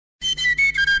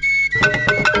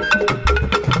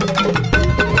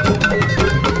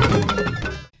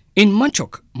In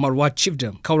Manchok, Marwa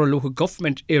Chiefdom, Kaura local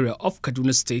government area of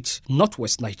Kaduna State,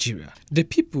 northwest Nigeria, the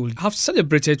people have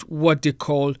celebrated what they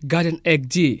call Garden Egg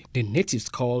Day. The natives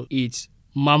call it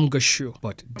Gashio,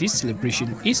 but this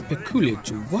celebration is peculiar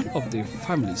to one of the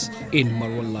families in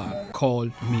Marwala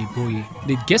called Meboye.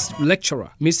 The guest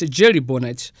lecturer, Mr. Jerry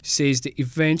Bonnet, says the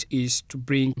event is to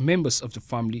bring members of the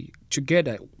family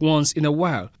together once in a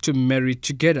while to marry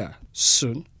together.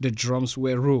 Soon, the drums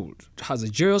were rolled as the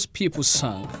joyous people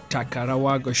sang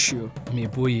Takarawa Gashio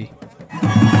Meboye.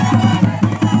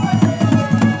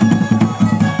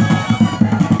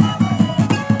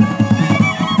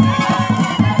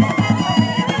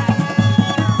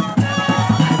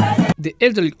 The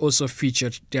elderly also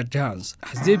featured their dance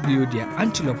as they blew their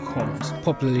antelope horns,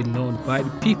 popularly known by the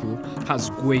people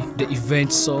as Gwe. The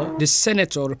event saw the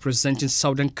senator representing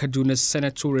Southern Kaduna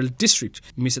Senatorial District,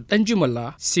 Mr.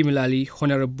 Danjumala, similarly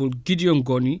Honorable Gideon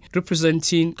Goni,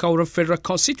 representing Kaura Federal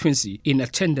Constituency, in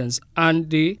attendance, and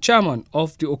the chairman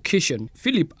of the occasion,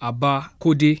 Philip Abba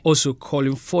Kode, also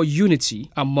calling for unity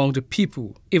among the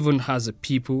people, even as the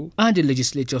people and the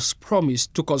legislators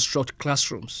promised to construct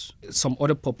classrooms. Some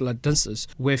other popular dances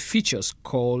were features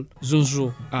called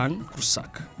Zunzo and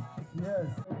Rusak.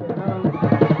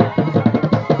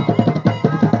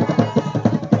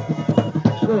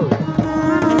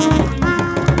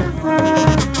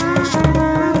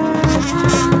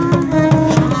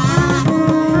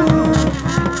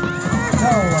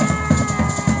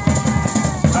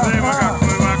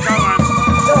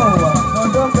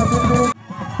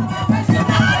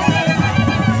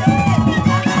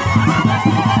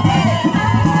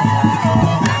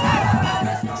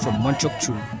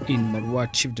 Manchok in Marwa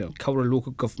Chiefdom, Kaura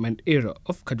local government area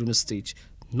of Kaduna State,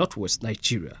 northwest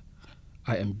Nigeria.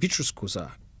 I am Bitrus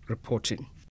Koza reporting.